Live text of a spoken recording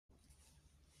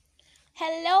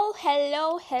Hello,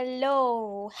 hello,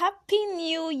 hello. Happy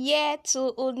New Year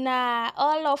to Una,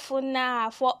 all of Una,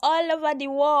 for all over the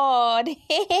world.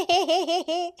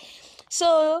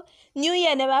 So, New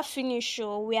Year never finished,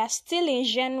 so we are still in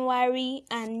January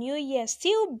and New Year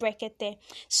still brekete.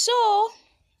 So,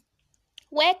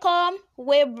 welcome,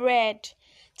 way bread.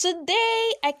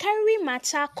 Today, I carry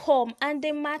matter come, and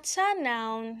the matter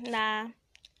now,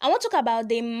 I want to talk about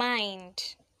the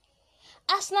mind.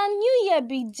 As na New Year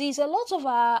be this, a lot of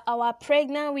our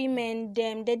pregnant women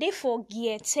they dey for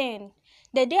gear 10.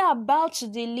 They about to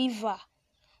deliver.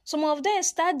 Some of them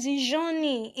start the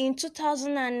journey in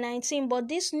 2019, but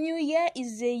this new year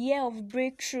is the year of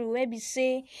breakthrough where we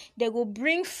say they go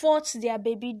bring forth their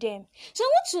baby them. So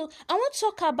I want to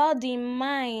talk about the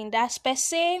mind as per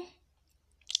se.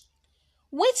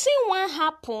 Wetin wan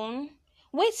happen?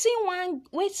 Wetin wan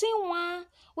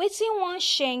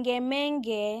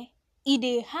shengemenge? E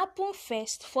dey happen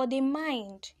first for the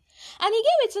mind. And e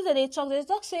get wetin dey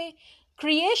talk say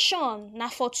creation na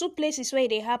for two places where e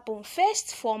dey happen.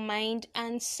 First for mind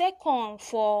and second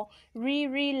for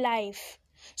real life.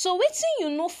 So wetin you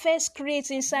know first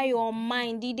create inside your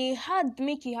mind, e dey hard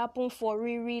make e happen for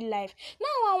real life.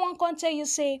 Now I wan come tell you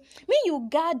say, make you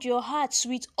guard your heart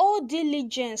with all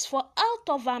diligence, for out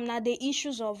of am na the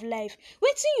issues of life.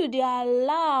 Wetin you dey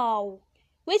allow,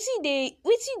 wetin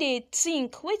dey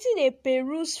think, wetin dey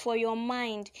peruse for your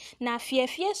mind, na fear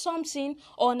something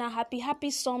or na happy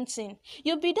something.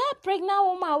 You be that pregnant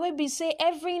woman wey be say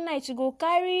every night you go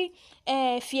carry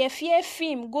fear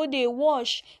film go dey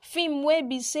watch, film wey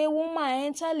be say woman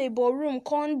enter labor room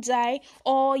come die,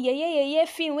 or yeye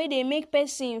film wey dey make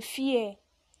person fear.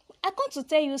 I come to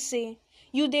tell you say,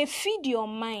 you dey feed your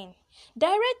mind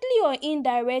directly or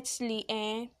indirectly.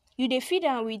 You dey feed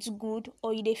am with good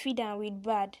or you dey feed am with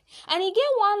bad. And e get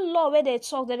one law wey they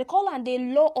talk, that they call am the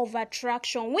law of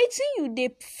attraction. Wetin you dey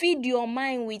feed your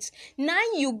mind with, na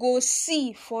you go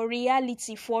see for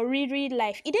reality, for real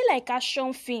life. E dey like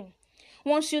action film.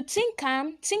 Once you think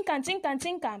am,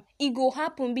 e go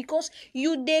happen, because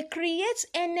you dey create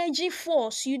energy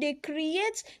force, you dey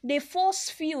create the force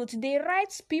field, the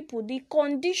right people, the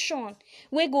condition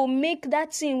wey go make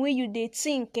that thing wey you dey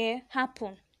think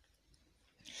happen.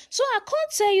 So I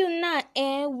can't tell you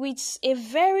now with a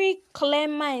very clear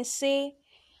mind, say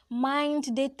mind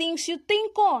the things you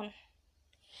think on.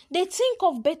 They think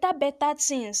of better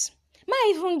things.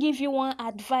 Might even give you one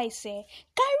advice.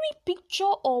 Carry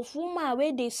picture of woman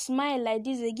where they smile like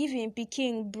this, they give him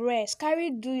pikin breast. Carry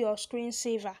do your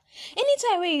screensaver.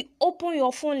 Anytime when you open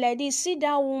your phone like this, see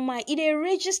that woman, it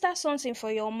register something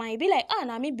for your mind. Be like,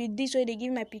 now me be this way they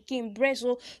give my pikin breast,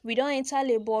 so we don't enter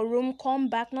labor room, come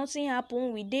back, nothing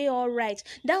happen, we dey alright.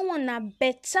 That one na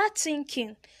better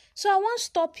thinking. So I won't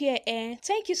stop here.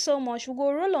 Thank you so much. We'll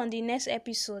go roll on the next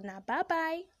episode now.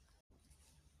 Bye.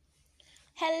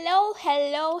 Hello,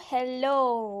 hello,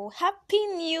 hello. Happy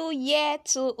New Year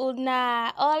to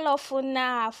Una, all of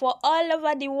Una, for all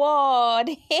over the world.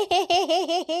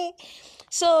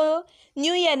 So,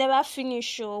 New Year never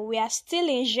finished, so we are still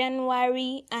in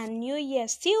January and New Year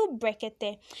still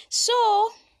brekete. So,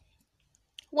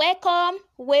 welcome,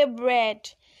 way bread.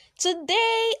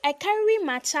 Today, I carry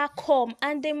matter come,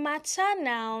 and the matter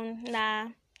now,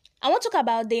 I want to talk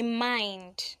about the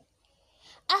mind.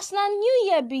 As na New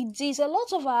Year be this, a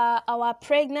lot of our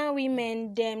pregnant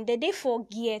women they dey for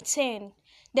gear 10.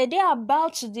 They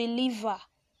about to deliver.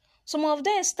 Some of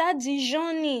them start the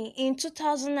journey in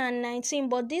 2019,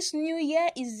 but this new year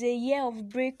is the year of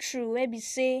breakthrough where we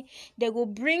say they go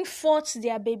bring forth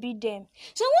their baby them.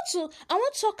 So I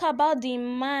want to talk about the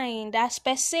mind as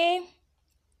per se.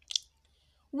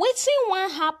 Wetin wan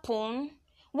happen?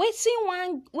 Wetin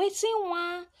wan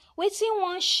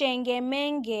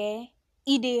shengemenge?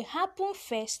 E dey happen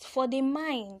first for the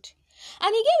mind.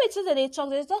 And e get wetin they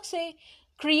talk say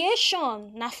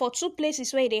creation na for two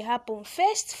places where e dey happen.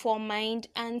 First for mind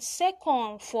and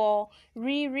second for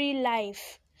real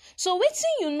life. So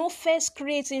wetin you know first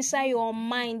create inside your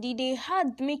mind, e dey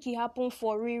hard make e happen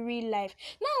for real life.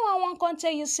 Now I wan come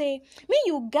tell you say, make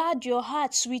you guard your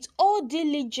heart with all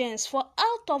diligence, for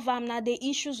out of am na the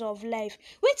issues of life.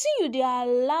 Wetin you dey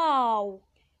allow,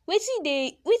 wetin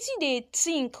dey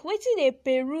think, wetin dey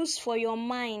peruse for your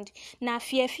mind, na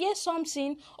fear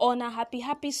something or na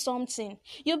happy something.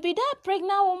 You be that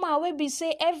pregnant woman wey be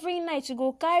say every night you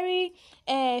go carry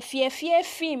fear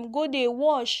film go dey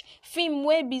watch, film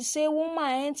wey be say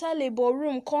woman enter labor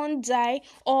room come die,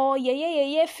 or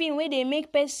yeye film wey dey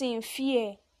make person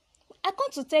fear. I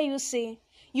come to tell you say,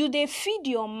 you dey feed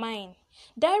your mind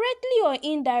directly or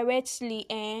indirectly.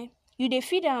 you dey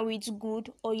feed am with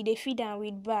good or you dey feed am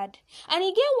with bad. And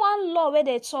e get one law wey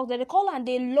they talk that they call am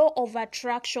the law of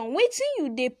attraction. Wetin you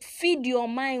dey feed your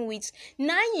mind with,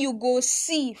 na you go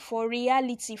see for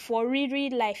reality, for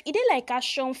real life. E dey like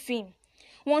action film.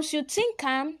 Once you think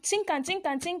am,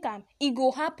 e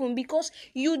go happen, because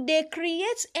you dey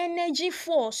create energy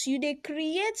force, you dey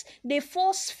create the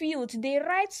force field, the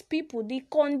right people, the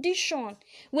condition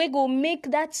wey go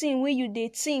make that thing wey you dey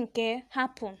think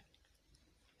happen.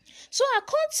 So I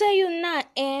can't tell you now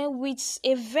with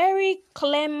a very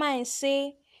clear mind,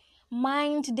 say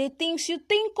mind the things you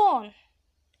think on.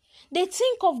 They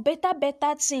think of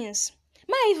better things.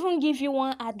 Might even give you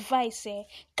one advice.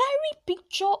 Carry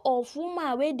picture of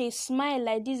woman where they smile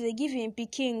like this, they give him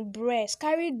pikin breast.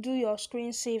 Carry do your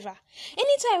screensaver.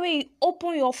 Anytime when you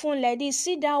open your phone like this,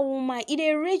 see that woman,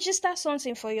 it register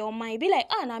something for your mind. Be like,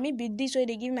 now maybe this way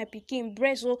they give my pikin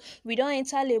breast, so we don't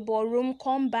enter labor room,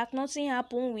 come back, nothing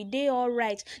happen, we dey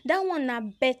alright. That one na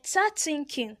better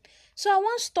thinking. So I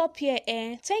won't stop here.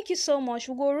 Thank you so much.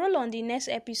 We'll go roll on the next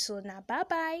episode now. Bye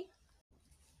bye.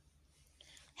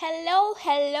 Hello.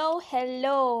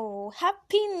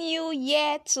 Happy New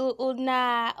Year to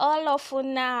una, all of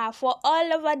una, for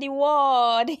all over the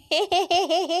world.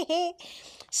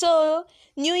 So,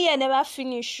 New Year never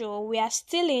finish. We are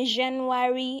still in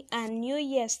January and New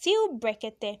Year still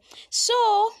brekete.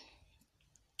 So,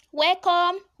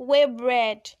 welcome, way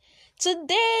bread.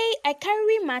 Today, I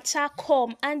carry matter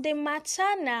come, and the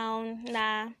matter now,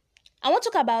 I want to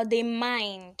talk about the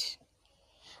mind.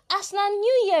 As na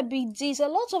New Year be this, a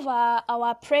lot of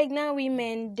our pregnant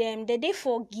women, they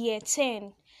for year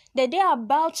 10, they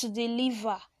about to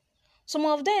deliver. Some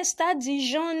of them start the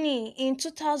journey in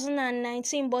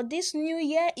 2019, but this New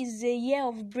Year is the year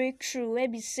of breakthrough, where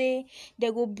we say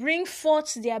they go bring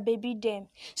forth their baby them.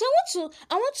 So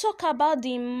I want to talk about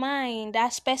the mind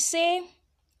as per se.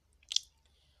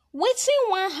 Wetin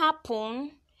wan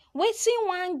happen? Wetin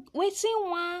wan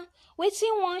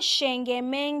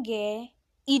shenge-menge?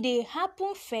 E dey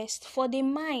happen first for the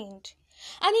mind.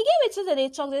 And e get wetin they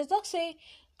talk say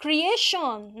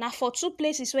creation na for two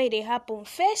places where e dey happen.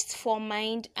 First for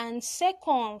mind and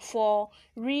second for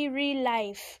real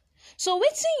life. So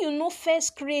wetin you know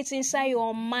first create inside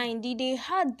your mind, e dey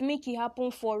hard make it happen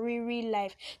for real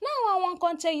life. Now I wan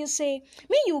come tell you, say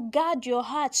make you guard your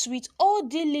hearts with all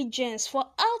diligence, for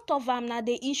out of am na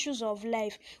the issues of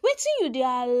life. Wetin you dey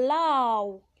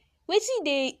allow, wetin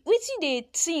dey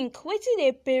think, wetin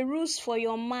dey peruse for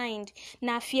your mind,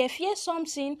 na fear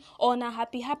something or na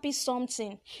happy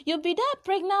something. You be that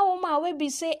pregnant woman wey be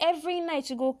say every night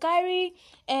you go carry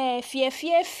fear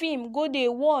film go dey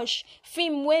watch,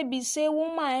 film wey be say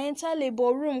woman enter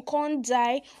labor room con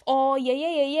die, or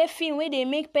yeye film wey dey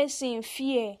make person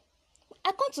fear.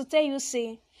 I come to tell you,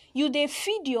 say you dey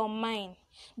feed your mind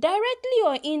directly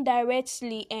or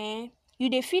indirectly. You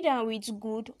dey feed am with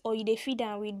good or you dey feed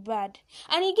am with bad.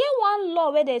 And e get one law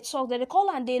where they talk that they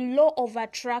call am the law of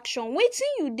attraction.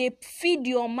 Wetin you dey feed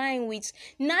your mind with,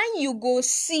 na you go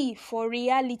see for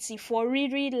reality, for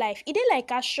real life. E dey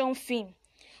like action film.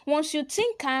 Once you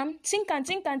think am,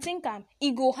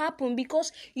 e go happen,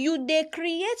 because you dey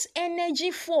create energy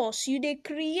force, you dey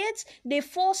create the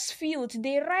force field,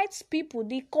 the right people,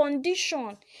 the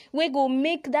condition wey go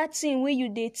make that thing wey you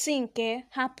dey think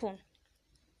happen.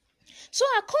 So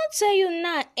I can't tell you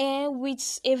now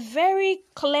with a very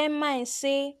clear mind,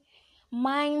 say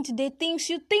mind the things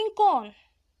you think on.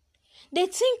 They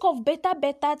think of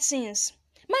better things.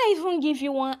 Might even give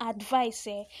you one advice.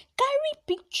 Carry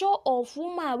picture of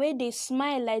woman where they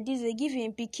smile like this, they give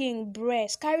him pikin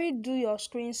breast. Carry do your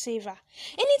screensaver.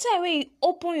 Anytime when you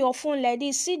open your phone like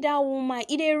this, see that woman,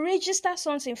 it register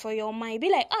something for your mind. Be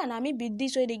like, now maybe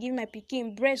this way they give my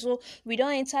pikin breast, so we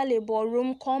don't enter labor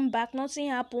room, come back, nothing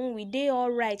happen, we dey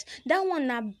alright. That one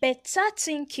na better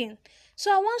thinking.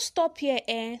 So I won't stop here.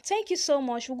 Thank you so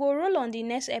much. We'll go roll on the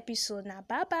next episode now.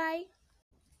 Bye bye.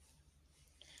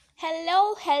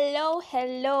 Hello.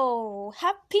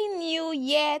 Happy New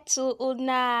Year to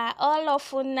una, all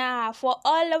of una, for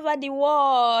all over the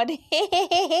world.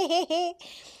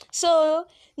 So,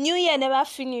 New Year never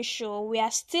finish. We are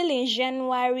still in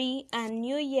January and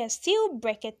New Year still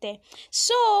brekete.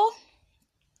 So,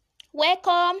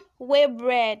 welcome, way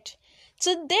bread.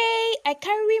 Today, I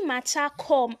carry matter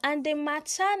come, and the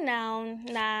matter now,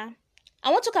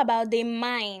 I want to talk about the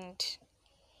mind.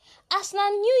 As na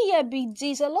New Year be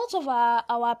this, a lot of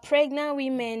our pregnant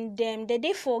women,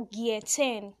 they for year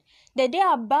 10, they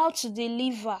about to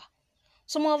deliver.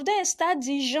 Some of them start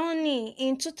the journey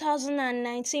in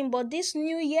 2019, but this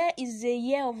new year is the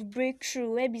year of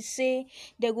breakthrough, where we say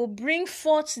they go bring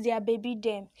forth their baby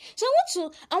them. So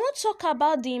I want to talk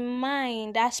about the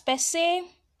mind as per se.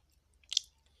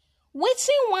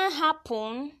 Wetin wan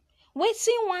happen?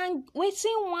 Wetin wan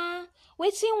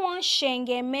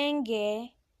shengemenge?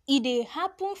 E dey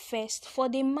happen first for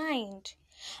the mind.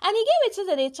 And e get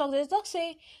wetin they talk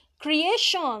say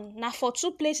creation na for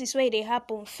two places where e dey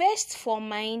happen. First for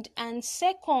mind and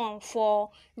second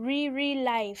for real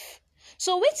life.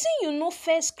 So wetin you know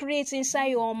first create inside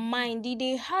your mind, e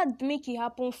dey hard make e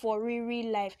happen for real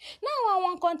life. Now I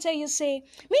wan come tell you say,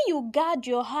 make you guard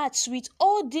your heart with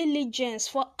all diligence,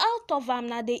 for out of am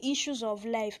na the issues of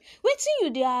life. Wetin you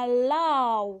dey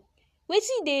allow,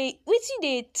 wetin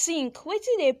dey think,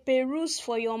 wetin dey peruse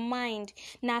for your mind,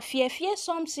 na fear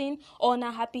something or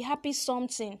na happy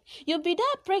something. You be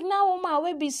that pregnant woman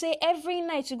wey be say every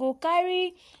night you go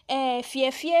carry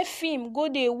fear film go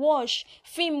dey watch,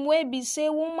 film wey be say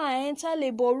woman enter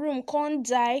labor room come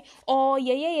die, or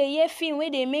yeye film wey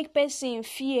dey make person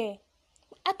fear.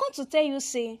 I come to tell you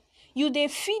say, you dey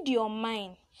feed your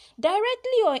mind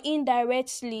directly or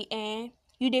indirectly.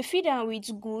 You dey feed am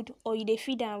with good or you dey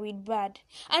feed am with bad.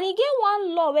 And e get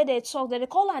one law where they talk that they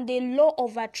call am the law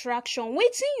of attraction.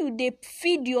 Wetin you dey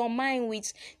feed your mind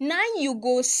with, now you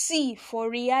go see for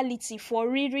reality, for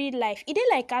real life. E dey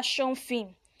like action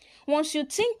film. Once you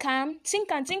think am,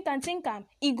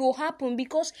 e go happen,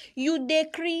 because you dey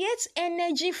create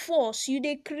energy force, you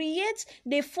dey create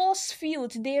the force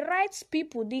field, the right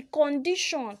people, the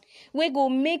condition wey go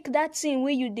make that thing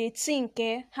wey you dey think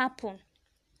happen.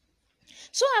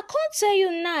 So I can't tell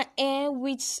you now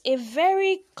with a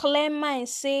very clear mind,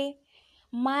 say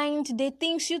mind the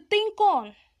things you think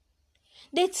on.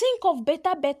 They think of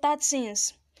better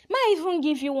things. Might even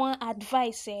give you one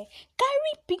advice.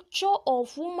 Carry picture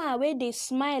of woman where they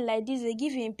smile like this, they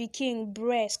give him pikin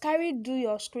breast. Carry do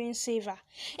your screensaver.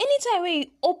 Anytime when you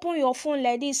open your phone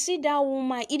like this, see that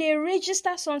woman, it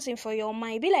register something for your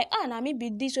mind. Be like, now me be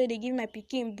this way they give my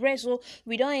pikin breast, so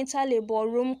we don't enter labor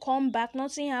room, come back,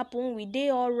 nothing happen, we dey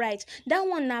all right. That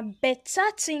one na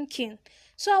better thinking.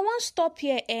 So I won't stop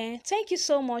here. Thank you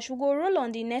so much. We'll go roll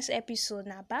on the next episode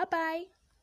now. Bye bye.